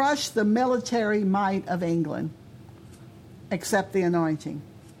could crush the military might of England except the anointing?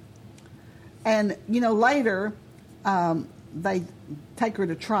 And, later they take her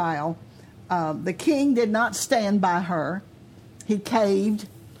to trial. The king did not stand by her. He caved.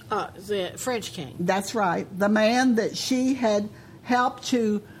 The French king. That's right. The man that she had helped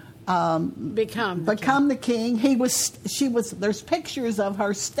to become the king. There's pictures of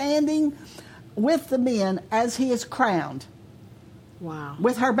her standing with the men as he is crowned. Wow.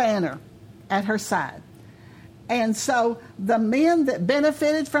 With her banner at her side. And so the men that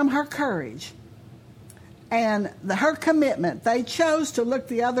benefited from her courage and her commitment, they chose to look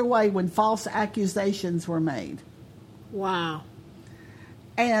the other way when false accusations were made. Wow.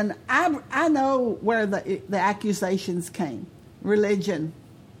 And I know where the accusations came. Religion.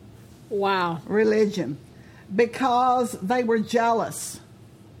 Wow. Religion. Because they were jealous.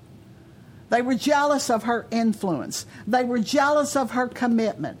 They were jealous of her influence. They were jealous of her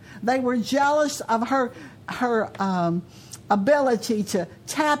commitment. They were jealous of her ability to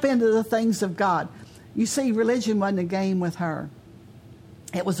tap into the things of God. You see, religion wasn't a game with her.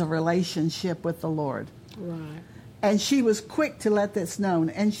 It was a relationship with the Lord. Right. And she was quick to let this known.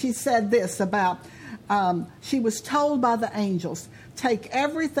 And she said this about, she was told by the angels, take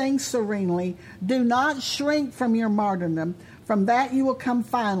everything serenely. Do not shrink from your martyrdom. From that you will come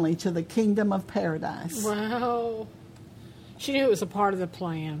finally to the kingdom of paradise. Wow. She knew it was a part of the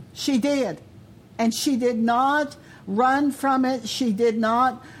plan. She did. And she did not run from it. She did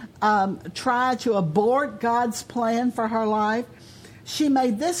not try to abort God's plan for her life. she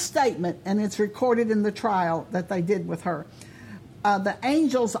made this statement, and it's recorded in the trial that they did with her. The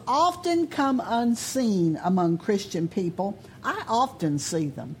angels often come unseen among Christian people. I often see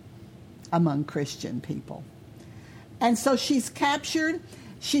them among Christian people. And so she's captured.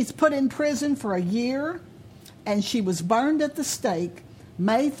 She's put in prison for a year, and she was burned at the stake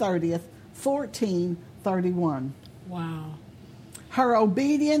May 30th, 1431. Wow. Her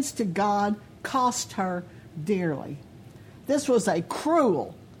obedience to God cost her dearly. This was a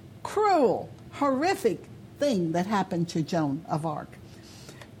cruel, horrific thing that happened to Joan of Arc.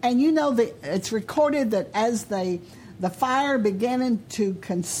 And you know, it's recorded that as the fire began to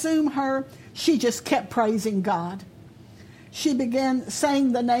consume her, she just kept praising God. She began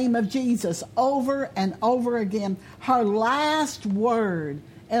saying the name of Jesus over and over again. Her last word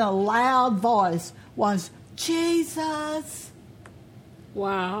in a loud voice was, Jesus.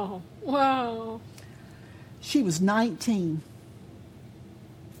 Wow. Wow. She was 19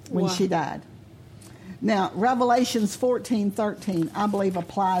 when Wow. she died. Now, Revelations 14:13, I believe,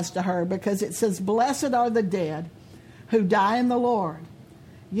 applies to her because it says, "Blessed are the dead who die in the Lord.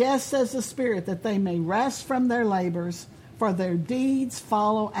 Yes, says the Spirit, that they may rest from their labors, for their deeds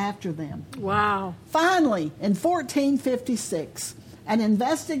follow after them." Wow. Finally, in 1456, an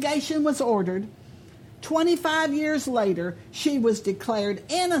investigation was ordered. 25 years later, she was declared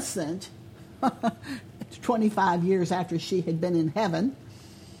innocent, 25 years after she had been in heaven,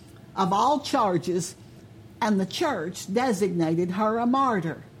 of all charges, and the church designated her a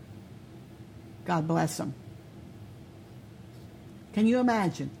martyr. God bless them. Can you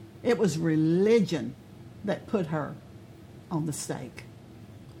imagine? It was religion that put her on the stake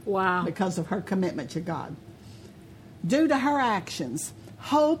Wow. because of her commitment to God. Due to her actions,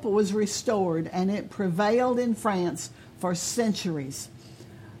 hope was restored, and it prevailed in France for centuries.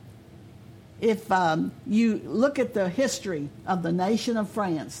 If you look at the history of the nation of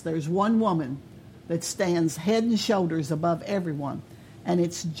France, there's one woman that stands head and shoulders above everyone, and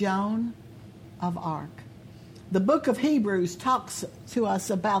it's Joan of Arc. The book of Hebrews talks to us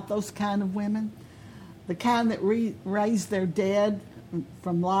about those kind of women, the kind that raised their dead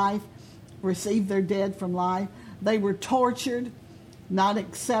from life, received their dead from life. They were tortured, not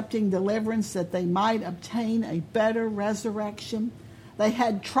accepting deliverance that they might obtain a better resurrection. They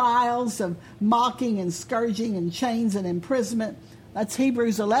had trials of mocking and scourging and chains and imprisonment. That's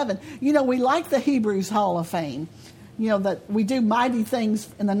Hebrews 11. You know, we like the Hebrews Hall of Fame, you know, that we do mighty things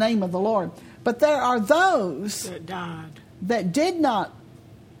in the name of the Lord. But there are those That died. that did not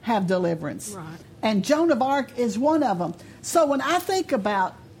have deliverance. Right. And Joan of Arc is one of them. So when I think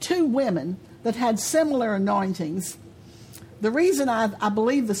about two women that had similar anointings, the reason I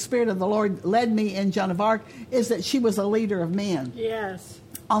believe the Spirit of the Lord led me in Joan of Arc is that she was a leader of men Yes.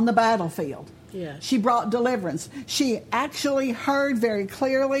 on the battlefield. Yes. She brought deliverance. She actually heard very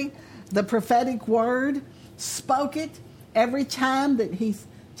clearly the prophetic word, spoke it every time that he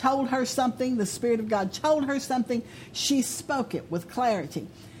told her something, the Spirit of God told her something, she spoke it with clarity.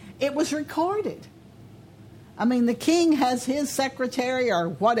 It was recorded. I mean, the king has his secretary, or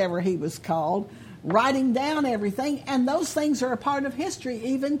whatever he was called, writing down everything, and those things are a part of history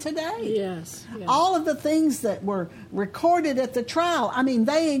even today. Yes. Yes. All of the things that were recorded at the trial, I mean,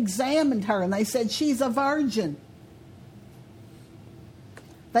 they examined her and they said she's a virgin.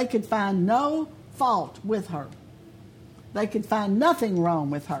 They could find no fault with her. They could find nothing wrong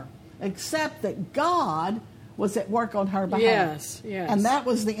with her, except that God was at work on her behalf. Yes, yes. And that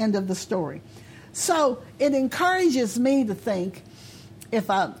was the end of the story. So it encourages me to think,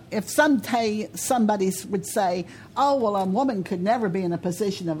 if someday somebody would say, "Oh, well, a woman could never be in a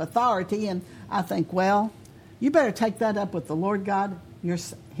position of authority," and I think, well, you better take that up with the Lord God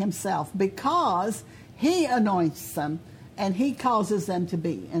himself, because he anoints them and he causes them to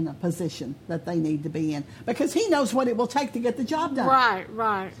be in a position that they need to be in, because he knows what it will take to get the job done.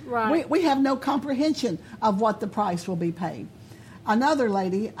 Right. We have no comprehension of what the price will be paid. Another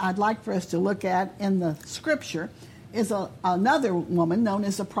lady I'd like for us to look at in the scripture is another woman known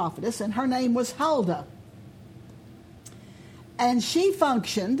as a prophetess, and her name was Huldah. And she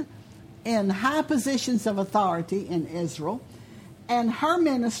functioned in high positions of authority in Israel, and her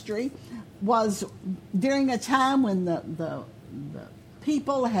ministry was during a time when the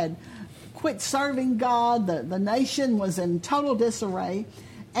people had quit serving God, the nation was in total disarray,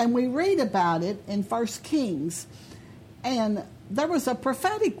 and we read about it in 1 Kings. And there was a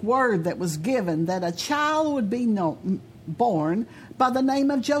prophetic word that was given that a child would be born by the name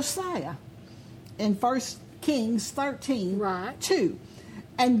of Josiah in 1 Kings 13, Right. 2.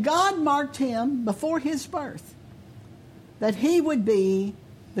 And God marked him before his birth that he would be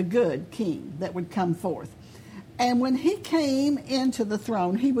the good king that would come forth. And when he came into the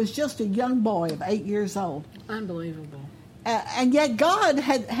throne, he was just a young boy of 8 years old. Unbelievable. And yet God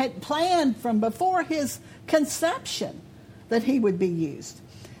had planned from before his conception that he would be used.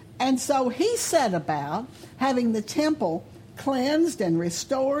 And so he set about having the temple cleansed and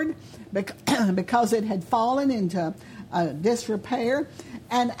restored because it had fallen into disrepair.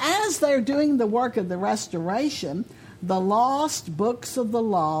 And as they're doing the work of the restoration, the lost books of the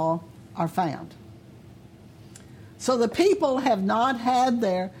law are found. So the people have not had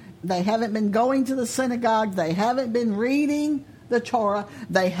they haven't been going to the synagogue, they haven't been reading the Torah,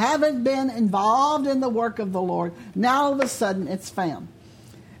 they haven't been involved in the work of the Lord. Now all of a sudden it's found.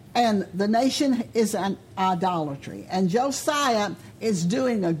 And the nation is an idolatry. And Josiah is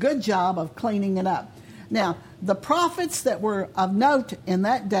doing a good job of cleaning it up. Now, the prophets that were of note in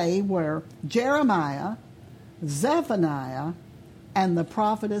that day were Jeremiah, Zephaniah, and the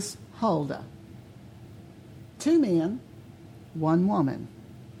prophetess Huldah. 2 men, 1 woman,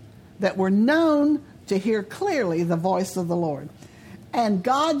 that were known to hear clearly the voice of the Lord. And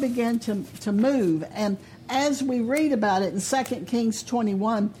God began to move. And as we read about it in 2 Kings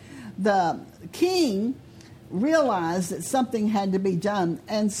 21, the king realized that something had to be done.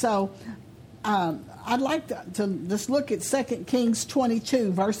 And so I'd like to just look at 2 Kings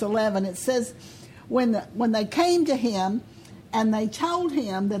 22, verse 11. It says, when they came to him and they told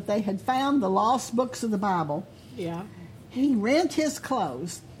him that they had found the lost books of the Bible, he rent his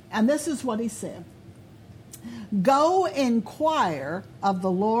clothes. And this is what he said. Go inquire of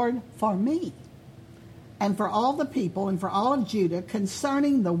the Lord for me and for all the people and for all of Judah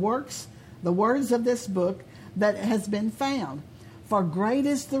concerning the words of this book that has been found. For great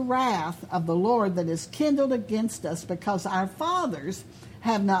is the wrath of the Lord that is kindled against us, because our fathers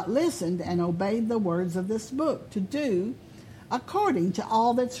have not listened and obeyed the words of this book to do according to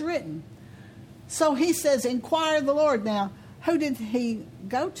all that's written. So he says, inquire of the Lord. Now, who did he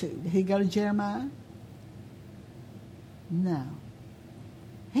go to? Did he go to Jeremiah? No.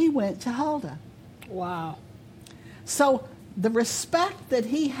 He went to Huldah. Wow. So the respect that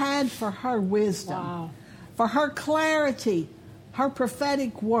he had for her wisdom, for her clarity, her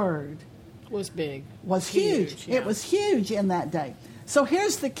prophetic word was big. Was huge. It was huge in that day. So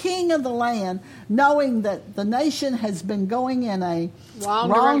here's the king of the land, knowing that the nation has been going in a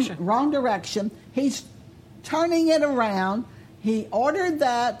wrong direction. He's turning it around. He ordered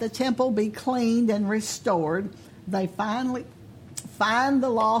that the temple be cleaned and restored. They finally find the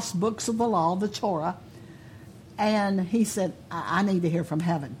lost books of the law, the Torah, and he said, I need to hear from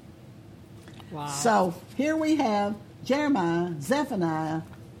heaven. Wow. So here we have Jeremiah, Zephaniah,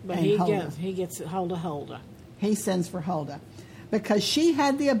 but and Huldah. he gets hold of Huldah. He sends for Huldah because she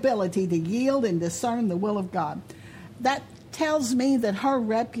had the ability to yield and discern the will of God. That tells me that her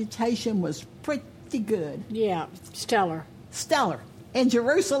reputation was pretty good. Yeah, stellar. Stellar. In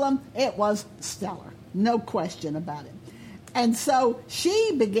Jerusalem, it was stellar. No question about it. And so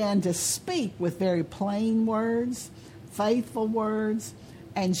she began to speak with very plain words, faithful words,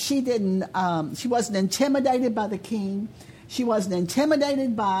 and she wasn't intimidated by the king. She wasn't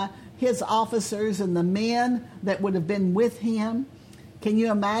intimidated by his officers and the men that would have been with him. Can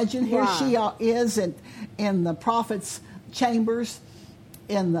you imagine? Here she is in the prophet's chambers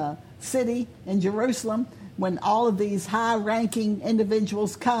in the city in Jerusalem, when all of these high-ranking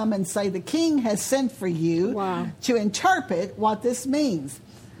individuals come and say, the king has sent for you to interpret what this means.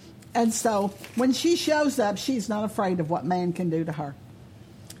 And so when she shows up, she's not afraid of what man can do to her.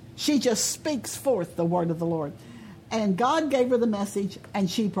 She just speaks forth the word of the Lord. And God gave her the message, and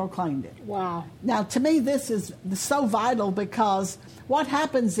she proclaimed it. Wow. Now, to me, this is so vital, because what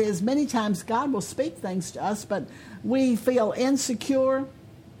happens is many times God will speak things to us, but we feel insecure.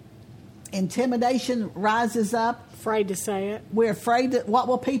 Intimidation rises up. Afraid to say it. We're afraid that what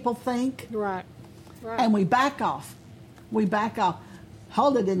will people think? Right. And we back off.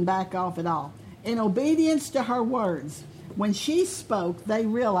 Huldah didn't back off at all. In obedience to her words, when she spoke, they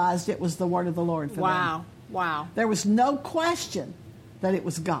realized it was the word of the Lord for them. Wow. There was no question that it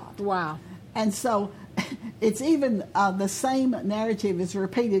was God. Wow. And so it's even the same narrative is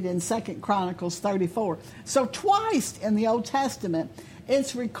repeated in 2 Chronicles 34. So twice in the Old Testament,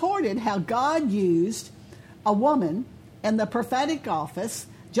 it's recorded how God used a woman in the prophetic office,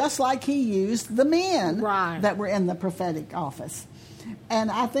 just like he used the men that were in the prophetic office. And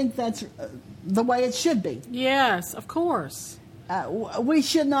I think that's the way it should be. Yes, of course. We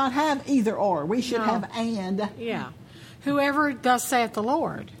should not have either or. We should have and. Yeah. Whoever does saith the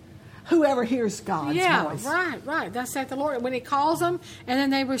Lord. Whoever hears God's voice. Right. Thus saith the Lord. When he calls them, and then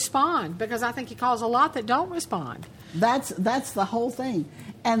they respond. Because I think he calls a lot that don't respond. That's the whole thing.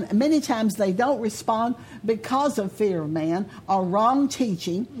 And many times they don't respond because of fear of man or wrong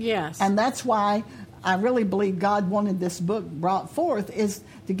teaching. Yes. And that's why I really believe God wanted this book brought forth, is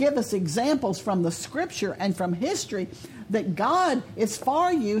to give us examples from the Scripture and from history that God is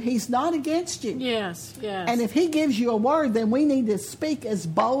for you. He's not against you. Yes, yes. And if He gives you a word, then we need to speak as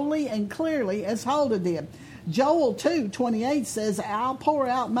boldly and clearly as Huldah did. Joel 2:28 says, I'll pour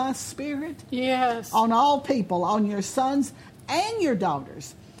out my Spirit yes. on all people, on your sons and your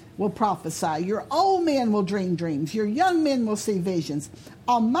daughters will prophesy. Your old men will dream dreams. Your young men will see visions.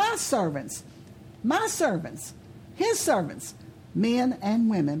 On my servants, His servants, men and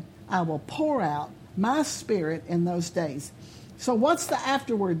women, I will pour out my Spirit in those days. So what's the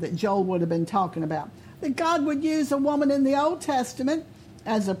afterward that Joel would have been talking about? That God would use a woman in the Old Testament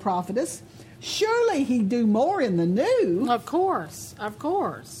as a prophetess. Surely He'd do more in the New. Of course.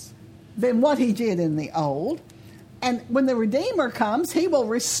 Than what He did in the Old. And when the Redeemer comes, He will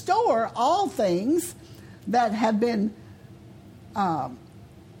restore all things that have been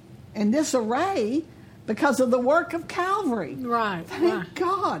in disarray because of the work of Calvary. Right. Thank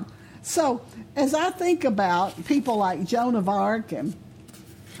God. So as I think about people like Joan of Arc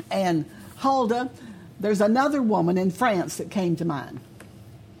and Huldah, there's another woman in France that came to mind.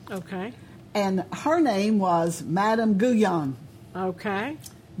 Okay. And her name was Madame Guyon. Okay.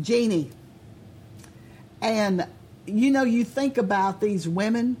 Jeannie. And, you know, you think about these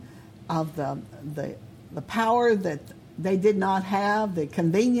women of the power that they did not have, the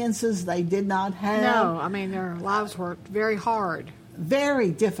conveniences they did not have. No, I mean, their lives were very hard. Very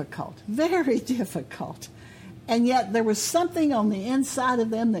difficult. And yet there was something on the inside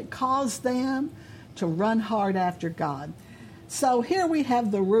of them that caused them to run hard after God. So here we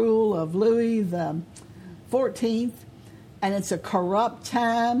have the rule of Louis the 14th, and it's a corrupt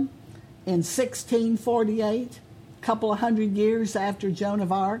time in 1648, a couple of hundred years after Joan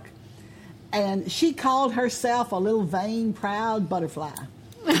of Arc. And she called herself a little vain, proud butterfly.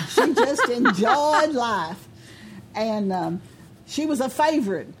 She just enjoyed life. And she was a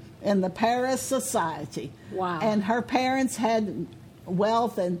favorite in the Paris society. Wow. And her parents had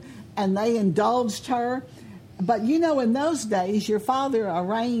wealth, and they indulged her. But, you know, in those days, your father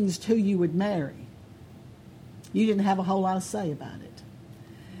arranged who you would marry. You didn't have a whole lot to say about it.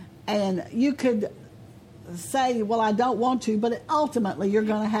 And you could say, well, I don't want to, but ultimately you're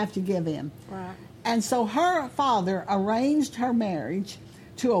going to have to give in. Right. And so her father arranged her marriage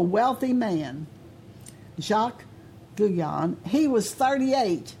to a wealthy man, Jacques Guyon. He was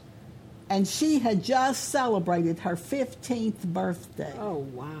 38, and she had just celebrated her 15th birthday. Oh,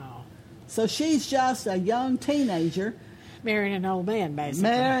 wow. So she's just a young teenager. Marrying an old man, basically.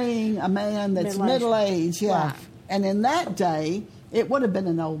 Marrying a man that's middle-aged, yeah. Right. And in that day, it would have been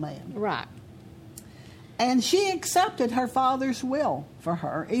an old man. Right. And she accepted her father's will for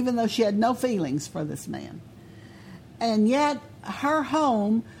her, even though she had no feelings for this man. And yet, her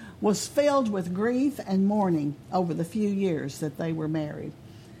home was filled with grief and mourning over the few years that they were married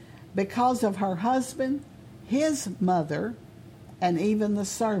because of her husband, his mother, and even the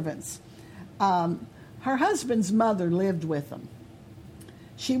servants. Her husband's mother lived with them.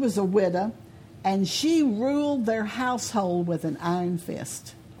 She was a widow, and she ruled their household with an iron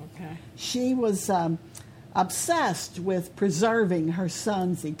fist. Okay. She was obsessed with preserving her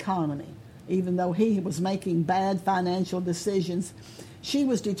son's economy. Even though he was making bad financial decisions, she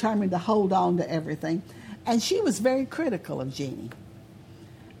was determined to hold on to everything. And she was very critical of Jeannie.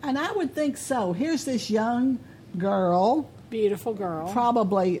 And I would think so. Here's this young girl. Beautiful girl.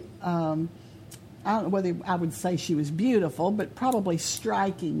 Probably, I don't know whether I would say she was beautiful, but probably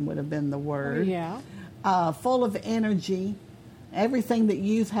striking would have been the word. Yeah. Full of energy, everything that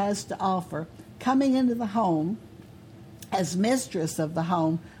youth has to offer, coming into the home as mistress of the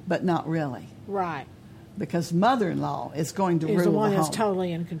home, but not really. Right. Because mother-in-law is going to rule Is the one the that's home.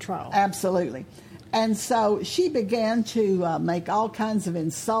 totally in control. Absolutely. And so she began to make all kinds of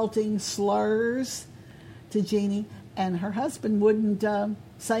insulting slurs to Jeannie, and her husband wouldn't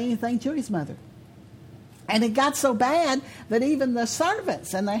say anything to his mother. And it got so bad that even the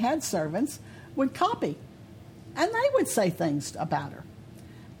servants, and they had servants, would copy. And they would say things about her.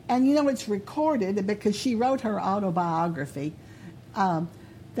 And, you know, it's recorded because she wrote her autobiography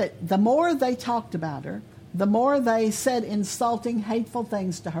that the more they talked about her, the more they said insulting, hateful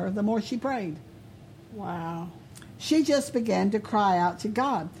things to her, the more she prayed. Wow. She just began to cry out to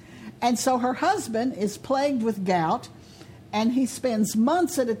God. And so her husband is plagued with gout, and he spends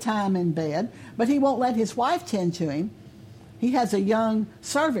months at a time in bed, but he won't let his wife tend to him. He has a young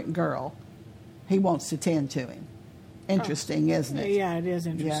servant girl he wants to tend to him. Interesting, isn't it? Yeah, it is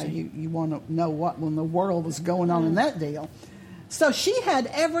interesting. Yeah, you want to know what in the world was going on in that deal. So she had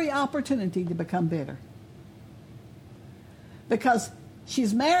every opportunity to become bitter. Because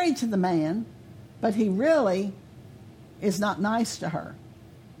she's married to the man, but he really is not nice to her.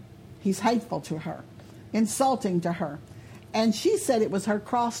 He's hateful to her, insulting to her. And she said it was her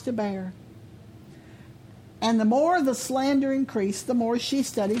cross to bear. And the more the slander increased, the more she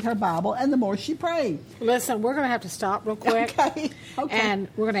studied her Bible and the more she prayed. Listen, we're going to have to stop real quick. Okay. And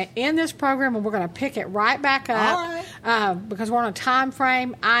we're going to end this program and we're going to pick it right back up. All right. Because we're on a time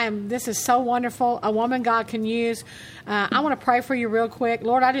frame. This is so wonderful. A woman God can use. I want to pray for you real quick.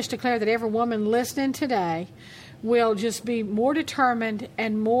 Lord, I just declare that every woman listening today will just be more determined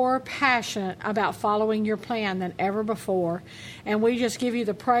and more passionate about following your plan than ever before. And we just give you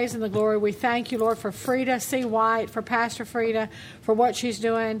the praise and the glory. We thank you, Lord, for Frida C. White, for Pastor Frida, for what she's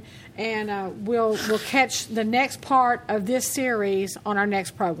doing. And we'll catch the next part of this series on our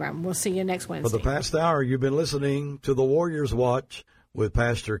next program. We'll see you next Wednesday. For the past hour, you've been listening to the Warriors Watch with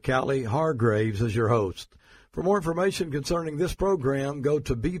Pastor Callie Hargraves as your host. For more information concerning this program, go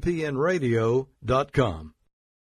to bpnradio.com.